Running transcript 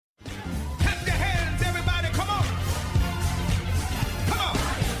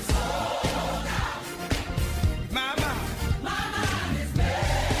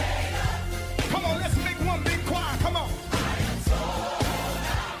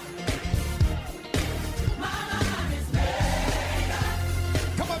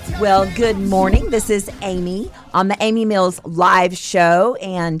Well, good morning. This is Amy on the Amy Mills live show,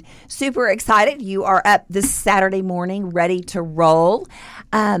 and super excited you are up this Saturday morning ready to roll.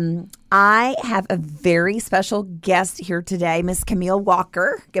 I have a very special guest here today, Miss Camille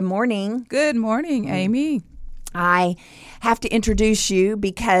Walker. Good morning. Good morning, Amy. I have to introduce you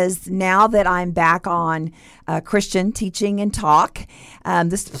because now that I'm back on Christian Teaching and Talk,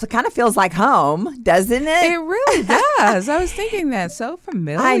 this kind of feels like home, doesn't it? It really does. I was thinking that. So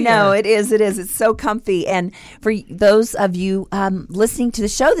familiar. I know, it is. It's so comfy. And for those of you listening to the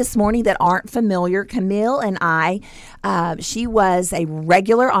show this morning that aren't familiar, Camille and I, she was a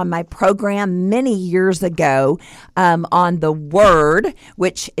regular on my program many years ago on The Word,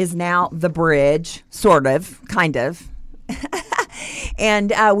 which is now The Bridge, sort of, kind of.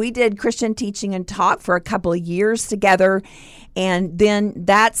 And we did Christian Teaching and Talk for a couple of years together. And then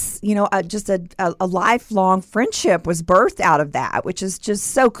that's, just a lifelong friendship was birthed out of that, which is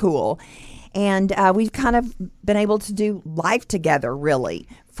just so cool. And we've kind of been able to do life together, really,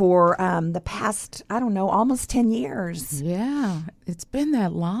 for the past, almost 10 years. Yeah. It's been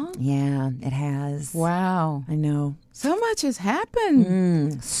that long? Yeah, it has. Wow. I know. So much has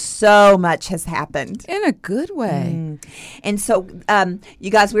happened. So much has happened. In a good way. And so,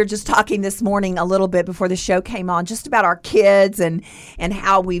 you guys, we were just talking this morning a little bit before the show came on, just about our kids and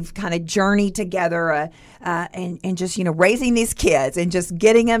how we've kind of journeyed together and just, raising these kids and just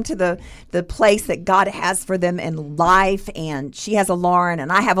getting them to the place that God has for them in life. And she has a Lauren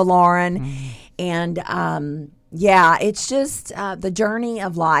and I have a Lauren. And, it's just the journey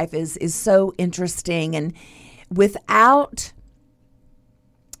of life is so interesting. And without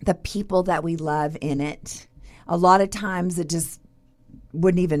the people that we love in it, a lot of times it just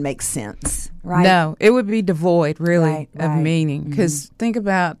wouldn't even make sense, right? No, it would be devoid, really, of right. meaning. Because think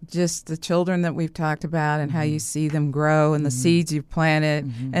about just the children that we've talked about and how you see them grow and the seeds you've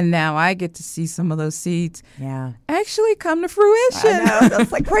planted. And now I get to see some of those seeds actually come to fruition. I know.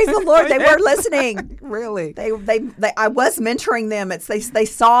 That's like, praise the Lord, they were listening. Really. They I was mentoring them. They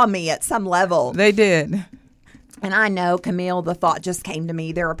saw me at some level. They did. And I know, Camille, the thought just came to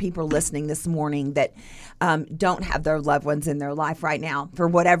me. There are people listening this morning that don't have their loved ones in their life right now for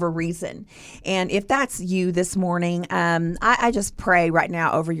whatever reason. And if that's you this morning, I just pray right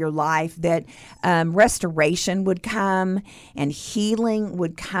now over your life that restoration would come and healing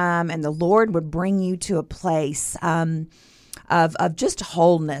would come and the Lord would bring you to a place of just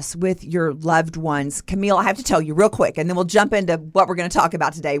wholeness with your loved ones. Camille, I have to tell you real quick, and then we'll jump into what we're going to talk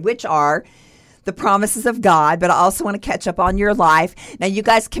about today, which are the promises of God, but I also want to catch up on your life. Now, you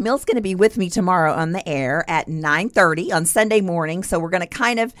guys, Camille's going to be with me tomorrow on the air at 9:30 on Sunday morning. So we're going to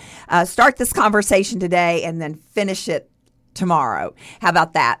kind of start this conversation today and then finish it tomorrow. How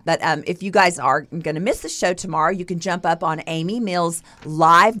about that? But if you guys are going to miss the show tomorrow, you can jump up on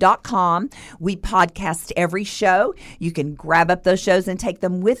amymillslive.com. We podcast every show. You can grab up those shows and take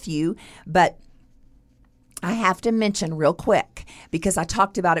them with you. But I have to mention real quick, because I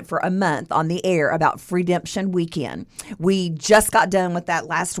talked about it for a month on the air about Freedemption Weekend. We just got done with that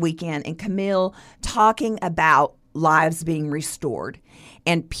last weekend, and Camille talking about lives being restored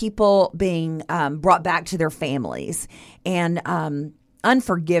and people being brought back to their families and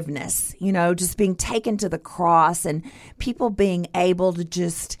unforgiveness, just being taken to the cross and people being able to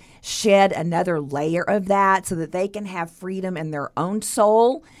just shed another layer of that so that they can have freedom in their own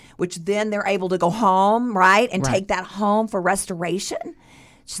soul, which then they're able to go home, right? And take that home for restoration.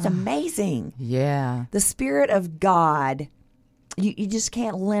 Just amazing. Yeah. The Spirit of God, you just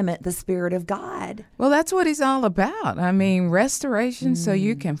can't limit the Spirit of God. Well, that's what he's all about. I mean, restoration so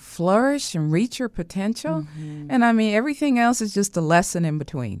you can flourish and reach your potential. And I mean, everything else is just a lesson in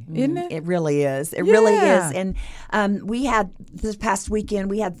between, isn't it? It really is. It really is. And we had, this past weekend,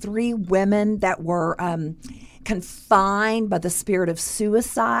 we had 3 women that were confined by the spirit of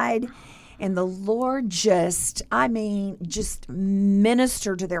suicide. And the Lord just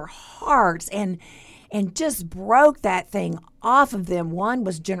ministered to their hearts and just broke that thing off of them. One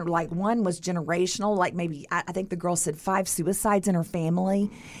was generational, like maybe I think the girl said 5 suicides in her family,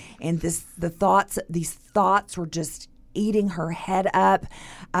 and these thoughts were just eating her head up.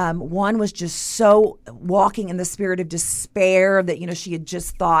 One was just so walking in the spirit of despair that, she had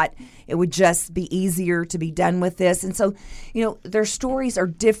just thought it would just be easier to be done with this. And so, their stories are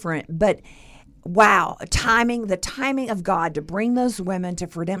different, but wow, the timing of God to bring those women to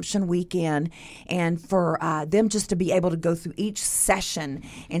Redemption Weekend and for them just to be able to go through each session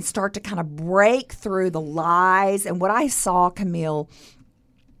and start to kind of break through the lies. And what I saw, Camille,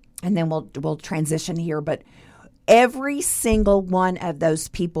 and then we'll transition here, but every single one of those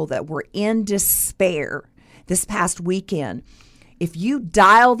people that were in despair this past weekend, if you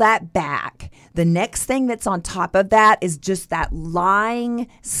dial that back, the next thing that's on top of that is just that lying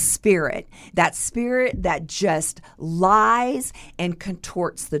spirit, that spirit that just lies and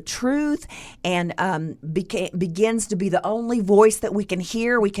contorts the truth and begins to be the only voice that we can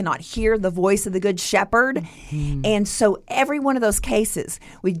hear. We cannot hear the voice of the Good Shepherd. Mm-hmm. And so every one of those cases,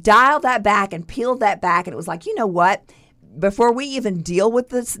 we dialed that back and peeled that back, and it was like, you know what? Before we even deal with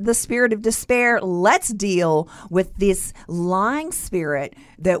the spirit of despair, let's deal with this lying spirit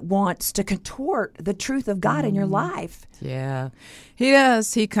that wants to contort the truth of God in your life. Yeah, he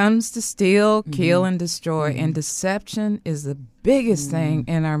does. He comes to steal, kill, and destroy. And deception is the biggest thing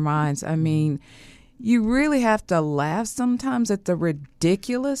in our minds. I mean, you really have to laugh sometimes at the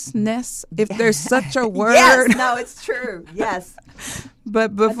ridiculousness, if there's such a word. Yes, no, it's true. Yes.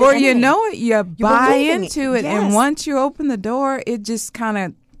 But before you know it, you buy into it. Yes. And once you open the door, it just kind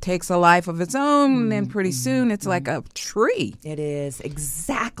of takes a life of its own. And pretty soon it's like a tree. It is.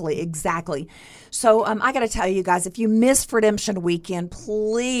 Exactly. So I got to tell you guys, if you missed Redemption Weekend,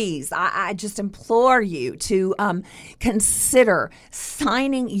 please, I just implore you to consider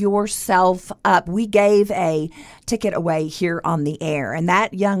signing yourself up. We gave a ticket away here on the air, and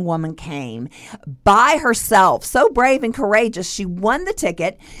that young woman came by herself, so brave and courageous. She won the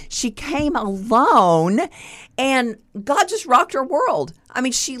ticket. She came alone, and God just rocked her world. I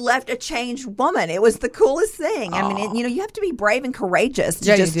mean, she left a changed woman. It was the coolest thing. I mean, you have to be brave and courageous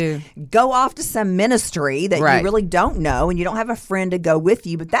to just go off to some ministry that you really don't know, and you don't have a friend to go with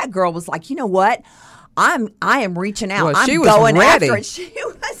you. But that girl was like, you know what? I am reaching out. Well, I'm she was going ready. after it. She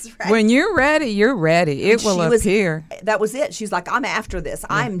was ready. When you're ready, you're ready. It will appear. That was it. She's like, I'm after this.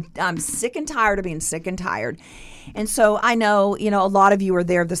 Yeah. I'm sick and tired of being sick and tired. And so I know, a lot of you are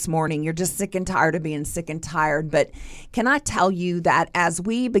there this morning. You're just sick and tired of being sick and tired. But can I tell you that as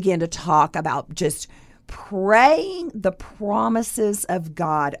we begin to talk about just praying the promises of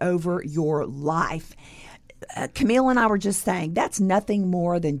God over your life, Camille and I were just saying that's nothing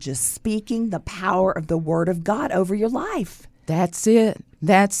more than just speaking the power of the Word of God over your life. That's it.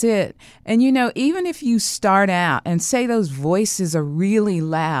 And even if you start out and say those voices are really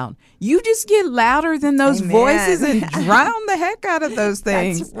loud, you just get louder than those voices and drown the heck out of those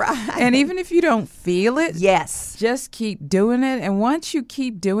things. That's right. And even if you don't feel it, yes, just keep doing it. And once you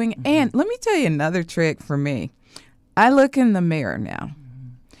keep doing it, and let me tell you another trick for me. I look in the mirror now.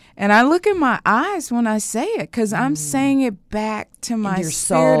 And I look in my eyes when I say it, because I'm saying it back to my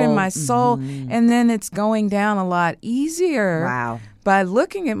spirit and my soul. And then it's going down a lot easier by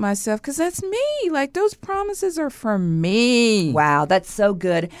looking at myself, because that's me. Like, those promises are for me. Wow, that's so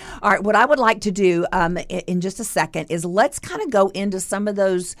good. All right, what I would like to do in just a second is let's kind of go into some of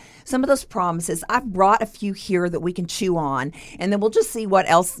those promises. I've brought a few here that we can chew on, and then we'll just see what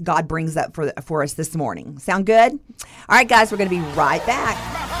else God brings up for us this morning. Sound good? All right, guys, we're going to be right back.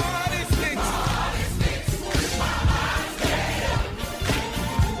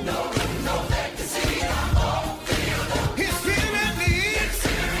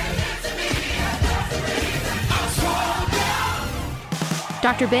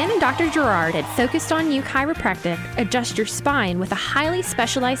 Dr. Ben and Dr. Gerard at Focused on You Chiropractic adjust your spine with a highly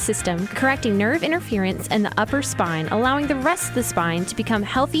specialized system correcting nerve interference in the upper spine, allowing the rest of the spine to become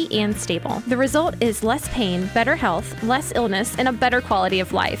healthy and stable. The result is less pain, better health, less illness, and a better quality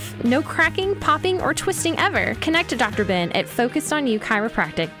of life. No cracking, popping, or twisting ever. Connect to Dr. Ben at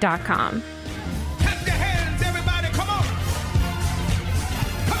FocusedOnYouChiropractic.com.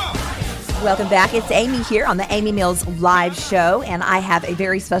 Welcome back. It's Amy here on the Amy Mills Live Show, and I have a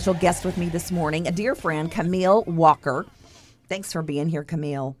very special guest with me this morning, a dear friend, Camille Walker. Thanks for being here,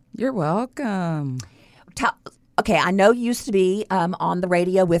 Camille. You're welcome. Okay, I know you used to be on the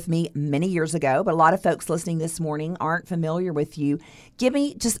radio with me many years ago, but a lot of folks listening this morning aren't familiar with you. Give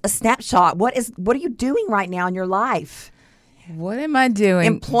me just a snapshot. What are you doing right now in your life? What am I doing?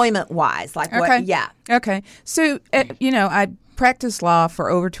 Employment-wise. Like what? Okay. Yeah. Okay. So, I practiced law for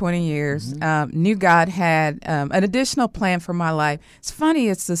over 20 years. Knew God had an additional plan for my life. It's funny,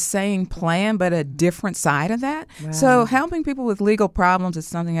 it's the same plan, but a different side of that. Wow. So helping people with legal problems is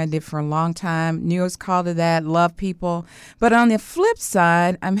something I did for a long time. Knew I was called to that, love people. But on the flip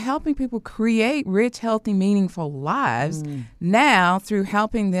side, I'm helping people create rich, healthy, meaningful lives now through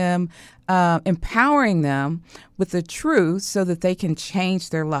helping them empowering them with the truth so that they can change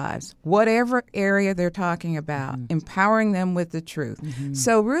their lives, whatever area they're talking about, empowering them with the truth.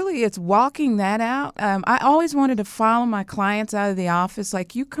 So really, it's walking that out. I always wanted to follow my clients out of the office.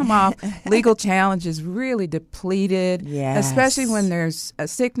 Like, you come off legal challenges really depleted, especially when there's a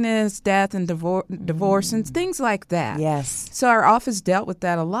sickness, death, and divorce and things like that. Yes. So our office dealt with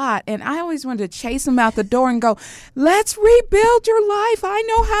that a lot. And I always wanted to chase them out the door and go, let's rebuild your life. I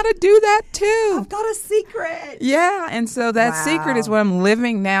know how to do that too. I've got a secret. Yeah, and so that secret is what I'm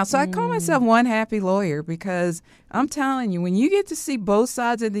living now. So I call myself one happy lawyer because I'm telling you, when you get to see both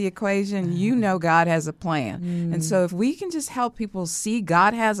sides of the equation, you know God has a plan. And so if we can just help people see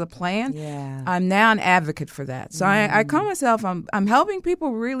God has a plan, I'm now an advocate for that. So I call myself, I'm helping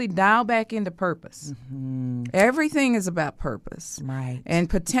people really dial back into purpose. Everything is about purpose and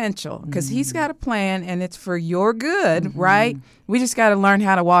potential, because He's got a plan and it's for your good, right? We just got to learn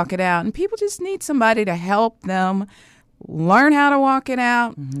how to walk it out. And people just need somebody to help them learn how to walk it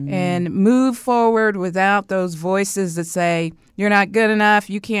out and move forward without those voices that say, you're not good enough,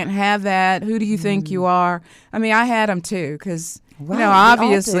 you can't have that, who do you think you are? I mean, I had them too, because,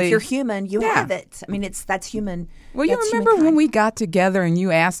 obviously. If you're human, you have it. I mean, that's human. Well, you remember when we got together and you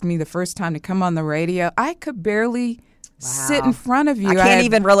asked me the first time to come on the radio, I could barely sit in front of you. I can't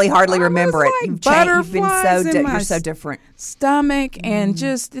even really hardly remember it. You've been you're so different. Stomach and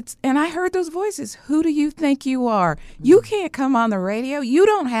and I heard those voices. Who do you think you are? You can't come on the radio. You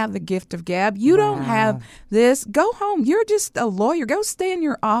don't have the gift of gab. You don't have this. Go home. You're just a lawyer. Go stay in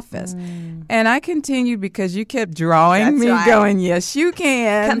your office. And I continued because you kept drawing me, going, yes, you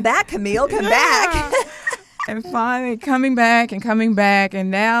can. Come back, Camille. Come back. And finally coming back, and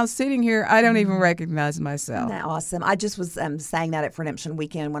now sitting here, I don't even recognize myself. Isn't that awesome? I just was saying that at Redemption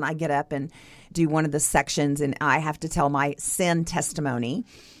Weekend when I get up and do one of the sections, and I have to tell my sin testimony.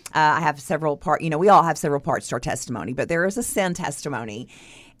 I have several parts. We all have several parts to our testimony, but there is a sin testimony.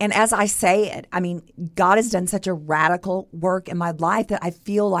 And as I say it, I mean, God has done such a radical work in my life that I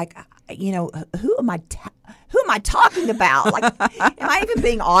feel like, who am I talking about? Like, am I even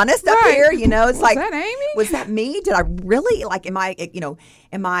being honest up here? It's was like, that Amy? Was that me? Did I really,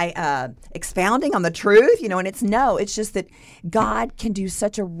 am I expounding on the truth? And it's just that God can do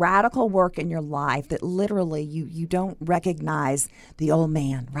such a radical work in your life that literally you don't recognize the old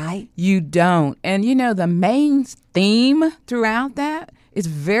man, right? You don't. And the main theme throughout that is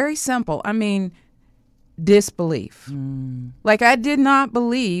very simple. I mean, disbelief. Like, I did not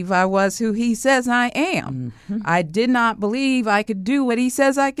believe I was who He says I am. I did not believe I could do what He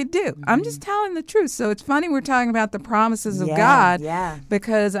says I could do. I'm just telling the truth. So it's funny we're talking about the promises of God,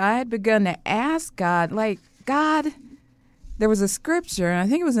 because I had begun to ask God, God, there was a scripture, and I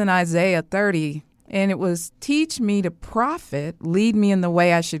think it was in Isaiah 30, and it was, teach me to profit, lead me in the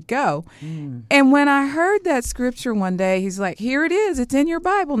way I should go. And when I heard that scripture one day, He's like, here it is. It's in your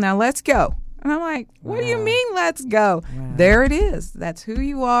Bible. Now let's go. And I'm like, what do you mean, let's go? There it is. That's who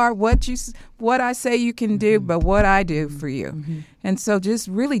you are, what I say you can do, but what I do for you. And so just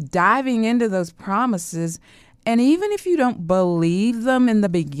really diving into those promises. And even if you don't believe them in the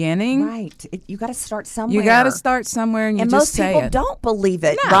beginning, right? You got to start somewhere. You got to start somewhere, and most people don't believe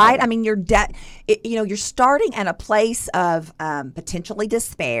it, right? I mean, you're starting at a place of potentially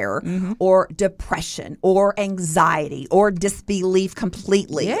despair, or depression, or anxiety, or disbelief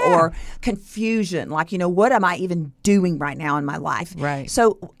completely, or confusion. Like, what am I even doing right now in my life? Right.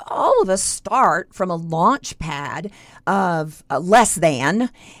 So all of us start from a launch pad of less than,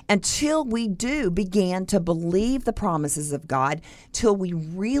 until we do begin to believe the promises of God, till we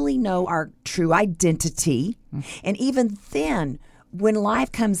really know our true identity. And even then, when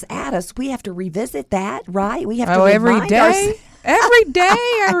life comes at us, we have to revisit that, right? We have to every day. Every day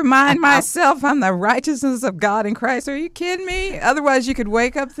I remind myself I'm the righteousness of God in Christ. Are you kidding me? Otherwise, you could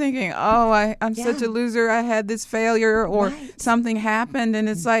wake up thinking, I'm such a loser. I had this failure, or something happened. And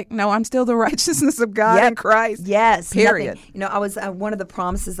it's like, no, I'm still the righteousness of God in Christ. Yes. Period. Nothing. I was one of the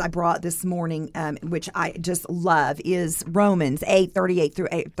promises I brought this morning, which I just love, is Romans 8:38 through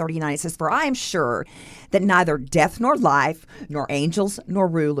 8:39. It says, for I am sure that neither death nor life, nor angels nor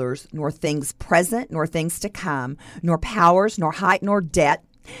rulers, nor things present nor things to come, nor powers, nor height nor depth,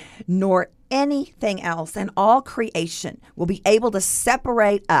 nor anything else in all creation will be able to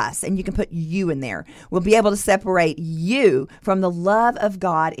separate us, and you can put you in there, will be able to separate you from the love of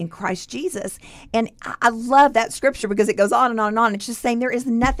God in Christ Jesus. And I love that scripture because it goes on and on and on. It's just saying there is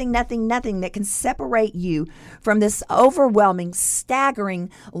nothing that can separate you from this overwhelming, staggering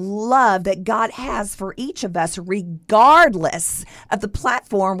love that God has for each of us, regardless of the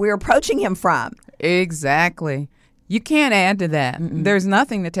platform we're approaching Him from. Exactly. You can't add to that. There's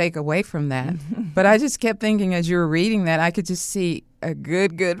nothing to take away from that. But I just kept thinking as you were reading that, I could just see a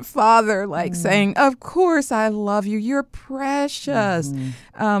good father like saying, of course I love you. You're precious.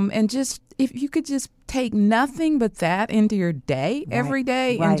 And just if you could just take nothing but that into your day every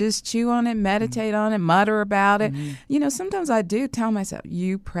day and just chew on it, meditate on it, mutter about it. You know, sometimes I do tell myself,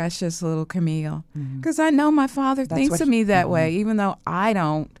 you precious little Camille, because I know my father thinks of me that way, even though I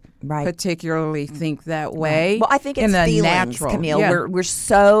don't particularly think that way. Well, I think it's in the feelings, natural. Camille. Yeah.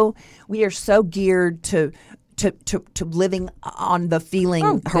 We are so geared to living on the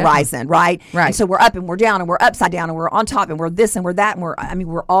feeling horizon, right? Right. And so we're up and we're down and we're upside down and we're on top and we're this and we're that and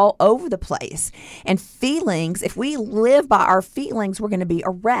we're all over the place. And feelings, if we live by our feelings, we're going to be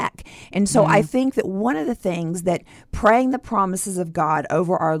a wreck. And so I think that one of the things that praying the promises of God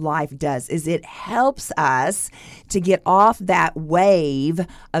over our life does is it helps us to get off that wave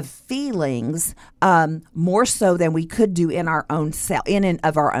of feelings more so than we could do in our own self, in and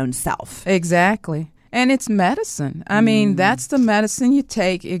of our own self. Exactly. And it's medicine. I mean, that's the medicine you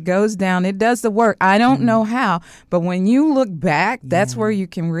take. It goes down. It does the work. I don't know how, but when you look back, that's where you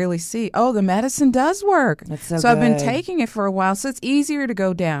can really see, oh, the medicine does work. That's so I've been good. taking it for a while, so it's easier to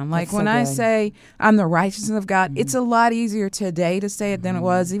go down. Like That's so when I good. say I'm the righteousness of God, it's a lot easier today to say it than it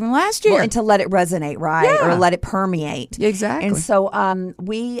was even last year. Well, and to let it resonate, right? Yeah. Or let it permeate. Exactly. And so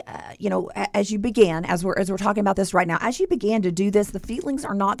we, as you began, as we're talking about this right now, as you began to do this, the feelings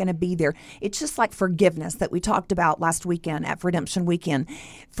are not going to be there. It's just like forgiveness that we talked about last weekend at Redemption Weekend.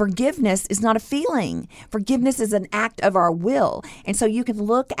 Forgiveness is not a feeling. Forgiveness is an act of our will. And so you can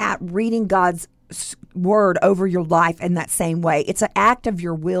look at reading God's word over your life in that same way. It's an act of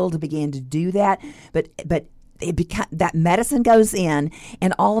your will to begin to do that, but that medicine goes in,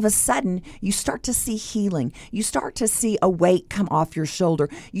 and all of a sudden you start to see healing. You start to see a weight come off your shoulder.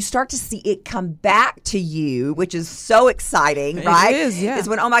 You start to see it come back to you, which is so exciting, right? It is, yeah. It's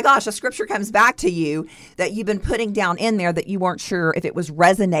when, oh my gosh, a scripture comes back to you that you've been putting down in there that you weren't sure if it was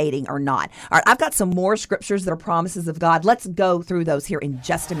resonating or not. All right, I've got some more scriptures that are promises of God. Let's go through those here in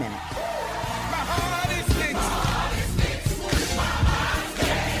just a minute.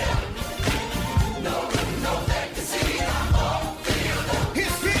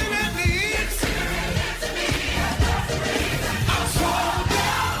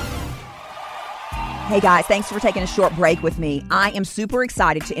 Hey guys, thanks for taking a short break with me. I am super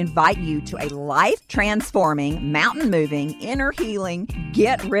excited to invite you to a life-transforming, mountain-moving, inner healing,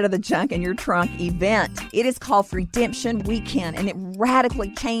 get rid of the junk in your trunk event. It is called Redemption Weekend, and it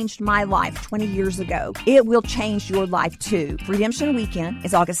radically changed my life 20 years ago. It will change your life too. Redemption Weekend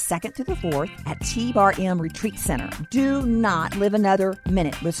is August 2nd through the 4th at T-Bar M Retreat Center. Do not live another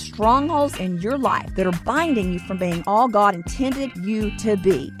minute with strongholds in your life that are binding you from being all God intended you to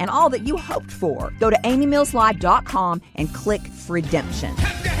be and all that you hoped for. Go to amymillslive.com and click Redemption.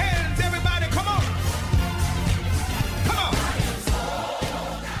 Clap your hands, everybody. Come on.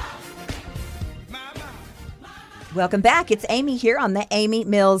 Welcome back. It's Amy here on the Amy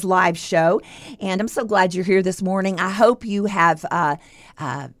Mills Live Show, and I'm so glad you're here this morning. I hope you have. I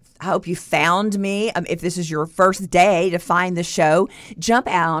hope you found me. If this is your first day to find the show, jump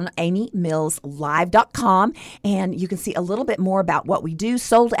on amymillslive.com and you can see a little bit more about what we do.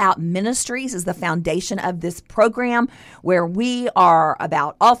 Sold Out Ministries is the foundation of this program where we are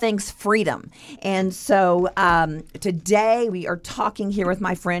about all things freedom. And so today we are talking here with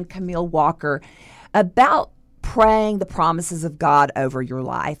my friend Camille Walker about praying the promises of God over your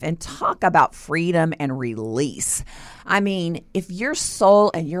life and talk about freedom and release. I mean, if your soul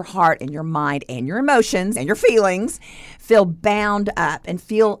and your heart and your mind and your emotions and your feelings feel bound up and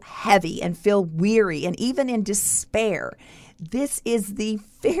feel heavy and feel weary and even in despair, this is the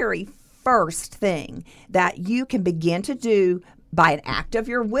very first thing that you can begin to do by an act of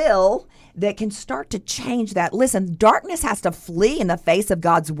your will that can start to change that. Listen, darkness has to flee in the face of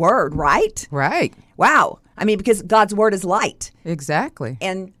God's word, right? Right. Wow. I mean, because God's word is light Exactly.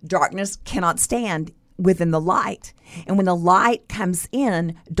 and darkness cannot stand within the light. And when the light comes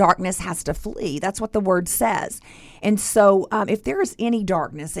in, darkness has to flee. That's what the word says. And so if there is any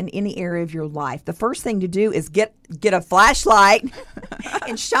darkness in any area of your life, the first thing to do is get a flashlight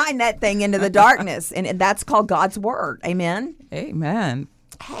and shine that thing into the darkness. And that's called God's word. Amen? Amen.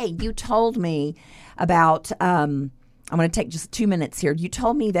 Hey, you told me about... I'm going to take just 2 minutes here. You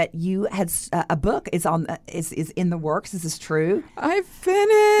told me that you had a book is in the works. Is this true? I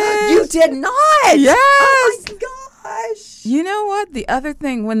finished. You did not. Yes. Oh my gosh. You know what? The other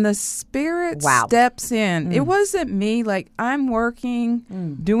thing, when the Spirit steps in, it wasn't me. Like, I'm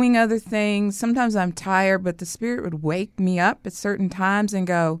working, doing other things. Sometimes I'm tired, but the Spirit would wake me up at certain times and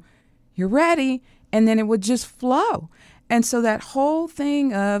go, "You're ready." and then it would just flow. And so that whole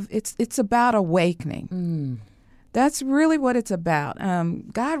thing of it's about awakening. That's really what it's about.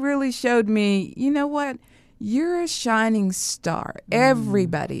 God really showed me, you know what? You're a shining star.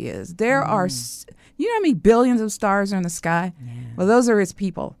 Everybody is. There are, you know how many billions of stars are in the sky? Yeah. Well, those are his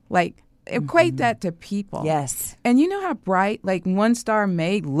people. Like, equate that to people. Yes. And you know how bright, like one star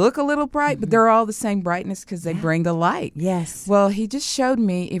may look a little bright, but they're all the same brightness because they bring the light. Yes. Well, he just showed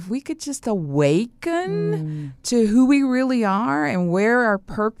me if we could just awaken to who we really are and where our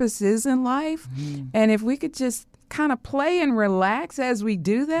purpose is in life, and if we could just kind of play and relax as we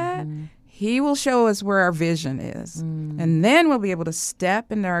do that, he will show us where our vision is. And then we'll be able to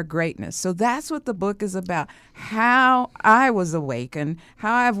step into our greatness. So that's what the book is about. How I was awakened,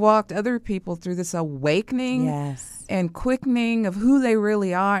 how I've walked other people through this awakening and quickening of who they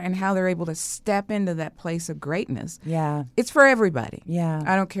really are and how they're able to step into that place of greatness. Yeah. It's for everybody. Yeah.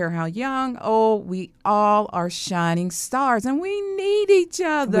 I don't care how young, old, we all are shining stars and we need each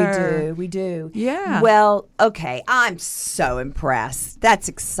other. We do. Yeah. Well, okay. I'm so impressed. That's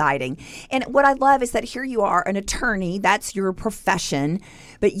exciting. And what I love is that here you are, an attorney. That's your profession.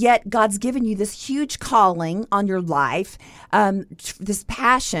 But yet God's given you this huge calling on your life, this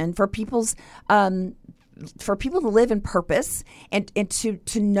passion for people's for people to live in purpose and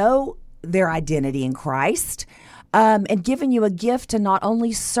to know their identity in Christ. And giving you a gift to not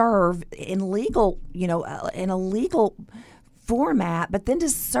only serve in legal, in a legal format, but then to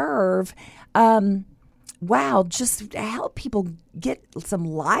serve, just help people get some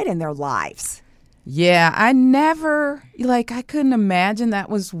light in their lives. Yeah, I couldn't imagine that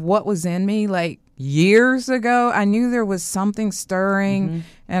was what was in me. Like years ago, I knew there was something stirring,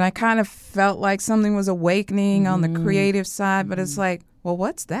 and I kind of felt like something was awakening on the creative side, but it's like, well,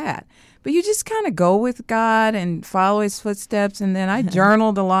 what's that? But you just kind of go with God and follow his footsteps. And then I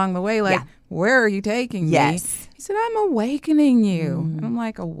journaled along the way, where are you taking me? Yes. He said, I'm awakening you. And I'm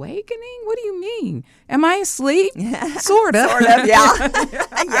like, awakening? What do you mean? Am I asleep? Sort of. Sort of, yeah.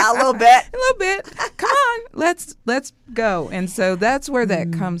 Yeah, a little bit. A little bit. Come on, let's go. And so that's where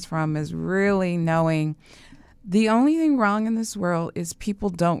that comes from, is really knowing the only thing wrong in this world is people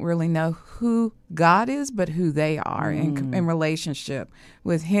don't really know who God is, but who they are in relationship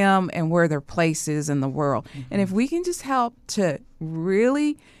with him and where their place is in the world. And if we can just help to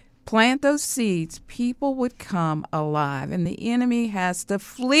really plant those seeds, people would come alive. And the enemy has to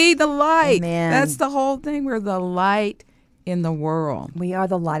flee the light. Amen. That's the whole thing. We're the light in the world. We are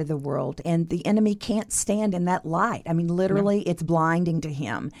the light of the world. And the enemy can't stand in that light. I mean, literally, it's blinding to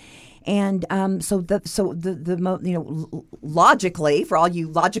him. And logically, for all you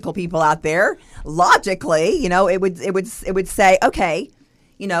logical people out there, it would say, okay,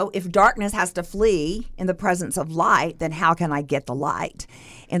 if darkness has to flee in the presence of light, then how can I get the light?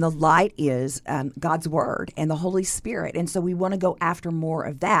 And the light is God's word and the Holy Spirit. And so we want to go after more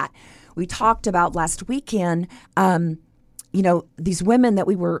of that. We talked about last weekend, these women that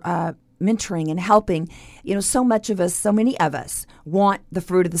we were mentoring and helping. So many of us want the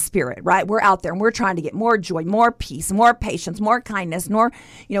fruit of the Spirit, right? We're out there and we're trying to get more joy, more peace, more patience, more kindness, more,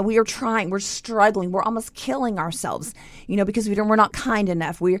 we're struggling, we're almost killing ourselves, because we're not kind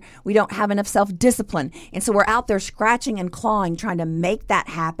enough. We don't have enough self-discipline. And so we're out there scratching and clawing, trying to make that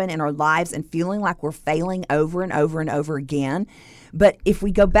happen in our lives and feeling like we're failing over and over and over again. But if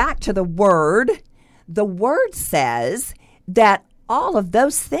we go back to the Word says that all of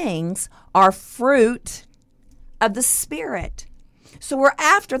those things are fruit of the Spirit. So we're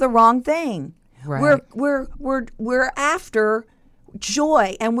after the wrong thing. Right. We're after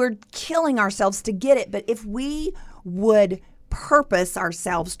joy and we're killing ourselves to get it. But if we would purpose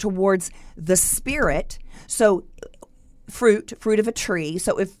ourselves towards the Spirit, so fruit of a tree.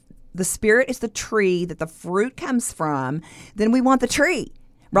 So if the Spirit is the tree that the fruit comes from, then we want the tree,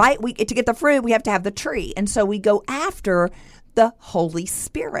 right? To get the fruit, we have to have the tree. And so we go after the Holy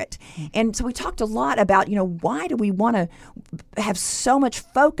Spirit. And so we talked a lot about, why do we want to have so much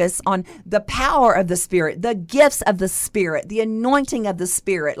focus on the power of the Spirit, the gifts of the Spirit, the anointing of the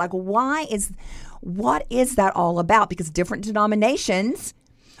Spirit? Like, what is that all about? Because different denominations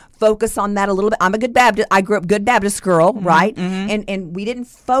focus on that a little bit. I'm a good Baptist. I grew up good Baptist girl, right? And we didn't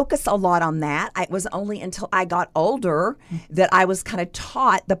focus a lot on that. It was only until I got older that I was kind of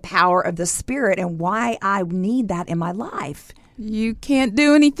taught the power of the Spirit and why I need that in my life. You can't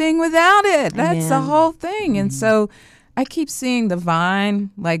do anything without it. That's the Amen. whole thing. And so I keep seeing the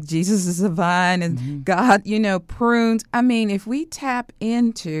vine, like Jesus is a vine and God, prunes. I mean, if we tap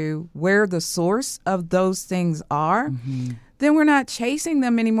into where the source of those things are, then we're not chasing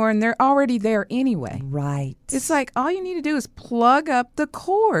them anymore, and they're already there anyway. Right. It's like all you need to do is plug up the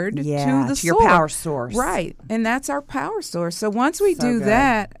cord to the your power source. Right. And that's our power source. So once we do good.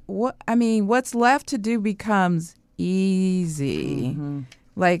 that, what's left to do becomes easy.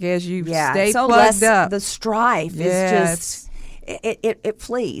 Like as you stay so plugged less, up. the strife is just it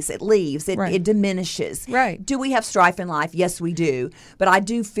flees, it leaves, it diminishes. Right. Do we have strife in life? Yes, we do. But I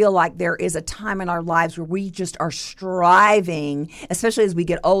do feel like there is a time in our lives where we just are striving, especially as we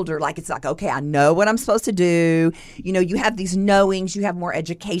get older. Like it's like, okay, I know what I'm supposed to do. You know, you have these knowings, you have more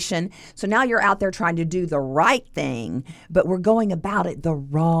education. So now you're out there trying to do the right thing, but we're going about it the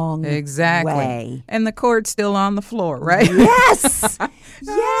wrong way. And the cord's still on the floor, right? Yes.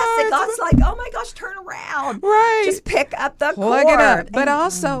 Yes. And God's like, oh my gosh, turn around. Right. Just pick up the Plug cord. it up. But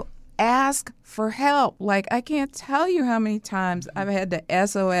also ask for help. Like I can't tell you how many times I've had to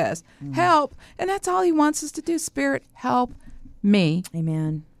SOS, help. And that's all he wants us to do. Spirit, help me.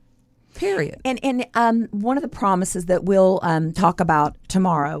 Amen. Period. And one of the promises that we'll talk about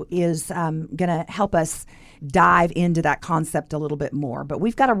tomorrow is going to help us dive into that concept a little bit more. But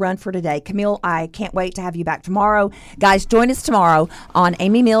we've got to run for today. Camille, I can't wait to have you back tomorrow. Guys, join us tomorrow on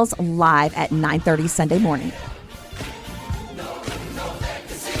Amy Mills Live at 9:30 Sunday morning.